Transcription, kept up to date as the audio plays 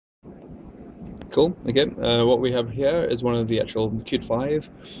Cool. Okay. What we have here is one of the actual Qt 5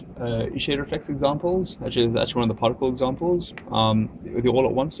 shade reflex examples, which is actually one of the particle examples. With the all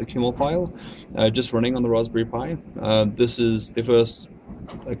at once, a QML file, just running on the Raspberry Pi. This is the first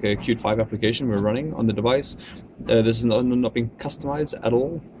a Qt 5 application we're running on the device. This is not being customized at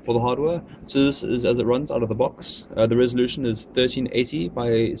all for the hardware. So this is as it runs out of the box. The resolution is 1380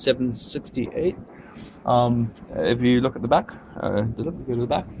 by 768. If you look at the back, go to the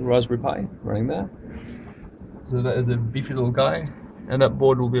back, the Raspberry Pi running there. So that is a beefy little guy, and that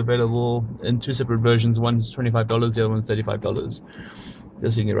board will be available in two separate versions. One's $25, the other one's $35. Just so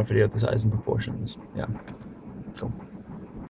you can get roughly at the size and proportions. Yeah, cool.